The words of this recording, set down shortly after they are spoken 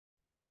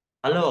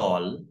Hello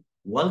all,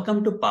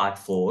 welcome to part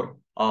 4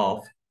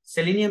 of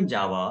Selenium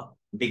Java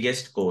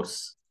biggest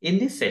course. In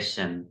this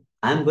session,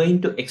 I am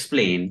going to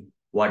explain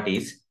what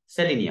is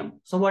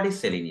Selenium. So what is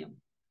Selenium?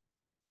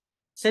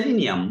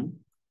 Selenium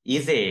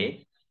is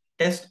a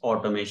test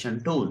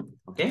automation tool.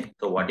 Okay,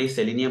 so what is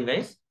Selenium,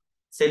 guys?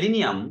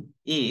 Selenium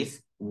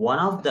is one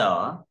of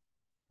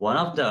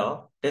the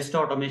test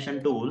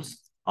automation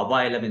tools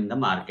available in the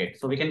market.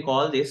 So we can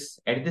call this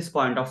at this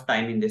point of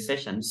time in the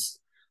sessions,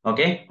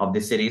 okay, of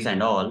this series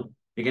and all,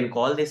 we can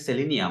call this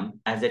Selenium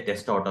as a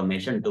test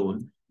automation tool.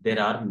 There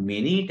are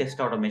many test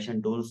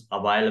automation tools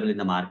available in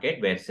the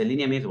market where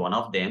Selenium is one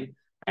of them.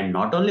 And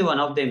not only one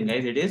of them,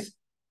 guys, it is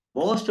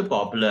most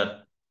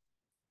popular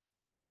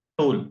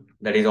tool,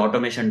 that is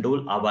automation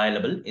tool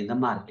available in the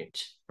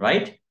market,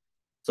 right?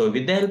 So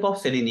with the help of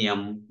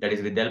Selenium, that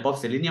is with the help of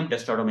Selenium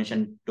test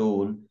automation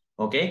tool,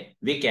 okay,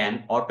 we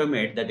can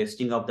automate the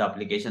testing of the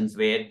applications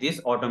where this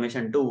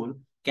automation tool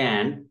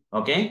can,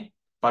 okay,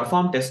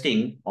 perform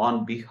testing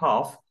on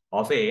behalf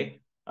of a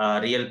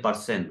real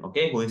person,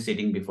 okay, who is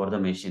sitting before the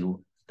machine.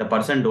 The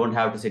person don't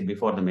have to sit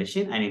before the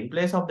machine, and in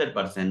place of that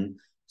person,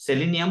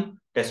 Selenium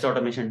test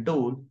automation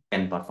tool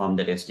can perform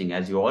the testing.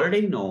 As you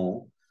already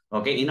know,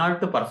 okay, in order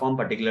to perform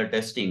particular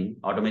testing,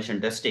 automation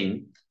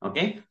testing,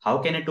 okay, how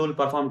can a tool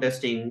perform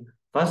testing?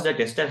 First, the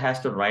tester has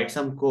to write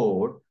some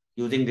code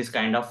using this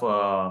kind of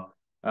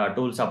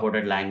tool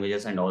supported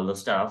languages and all the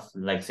stuff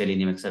like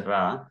Selenium,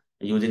 etc.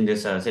 Using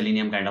this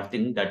Selenium kind of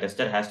thing, the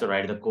tester has to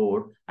write the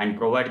code and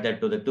provide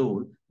that to the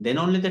tool. Then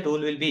only the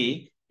tool will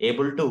be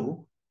able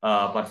to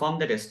perform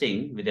the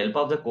testing with the help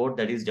of the code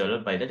that is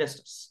developed by the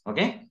testers.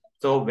 Okay,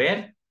 so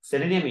where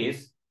Selenium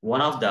is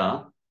one of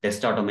the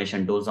test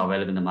automation tools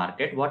available in the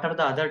market. What are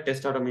the other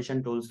test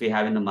automation tools we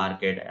have in the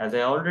market? As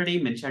I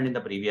already mentioned in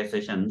the previous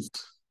sessions,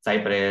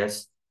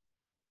 Cypress,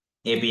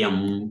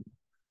 APM,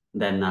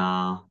 then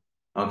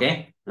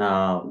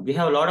we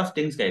have a lot of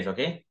things, guys.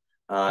 Okay,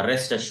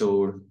 rest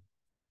assured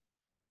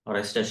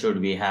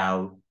we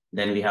have.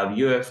 Then we have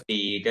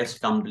UFT,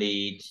 test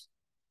complete,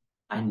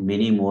 and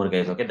many more,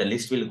 guys. Okay, the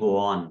list will go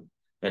on.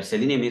 Where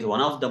Selenium is one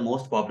of the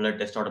most popular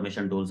test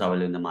automation tools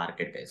available in the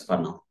market, guys. For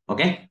now,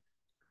 okay.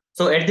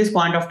 So at this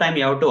point of time,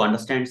 you have to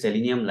understand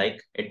Selenium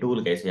like a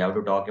tool, guys. You have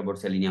to talk about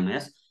Selenium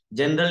as,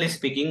 generally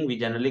speaking, we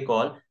generally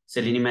call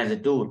Selenium as a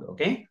tool.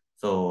 Okay.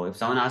 So if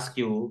someone asks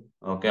you,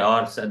 okay,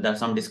 or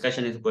some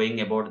discussion is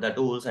going about the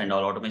tools and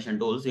all automation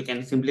tools, you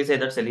can simply say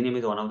that Selenium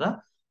is one of the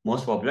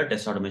most popular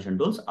test automation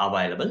tools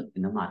available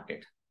in the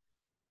market.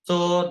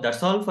 So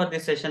that's all for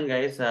this session,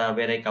 guys,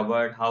 where I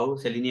covered how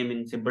Selenium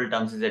in simple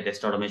terms is a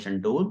test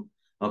automation tool.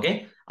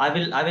 Okay, I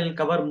will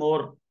cover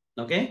more.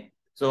 Okay,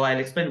 so I'll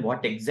explain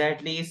what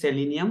exactly is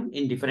Selenium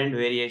in different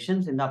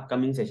variations in the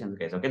upcoming sessions,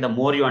 guys. Okay, the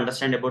more you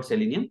understand about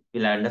Selenium,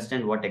 you'll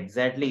understand what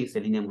exactly is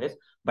Selenium, guys.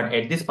 But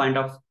at this point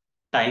of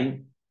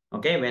time,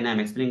 okay, when I'm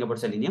explaining about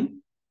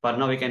Selenium, for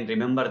now we can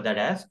remember that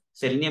as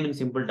Selenium in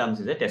simple terms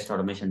is a test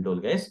automation tool,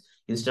 guys.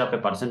 Instead of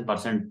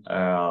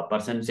a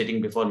person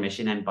sitting before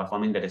machine and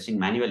performing the testing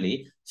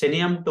manually,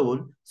 Selenium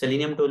tool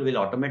will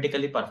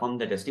automatically perform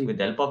the testing with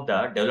the help of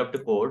the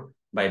developed code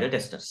by the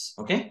testers.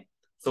 Okay.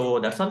 So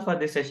that's all for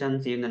this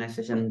session. See you in the next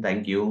session.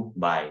 Thank you.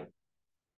 Bye.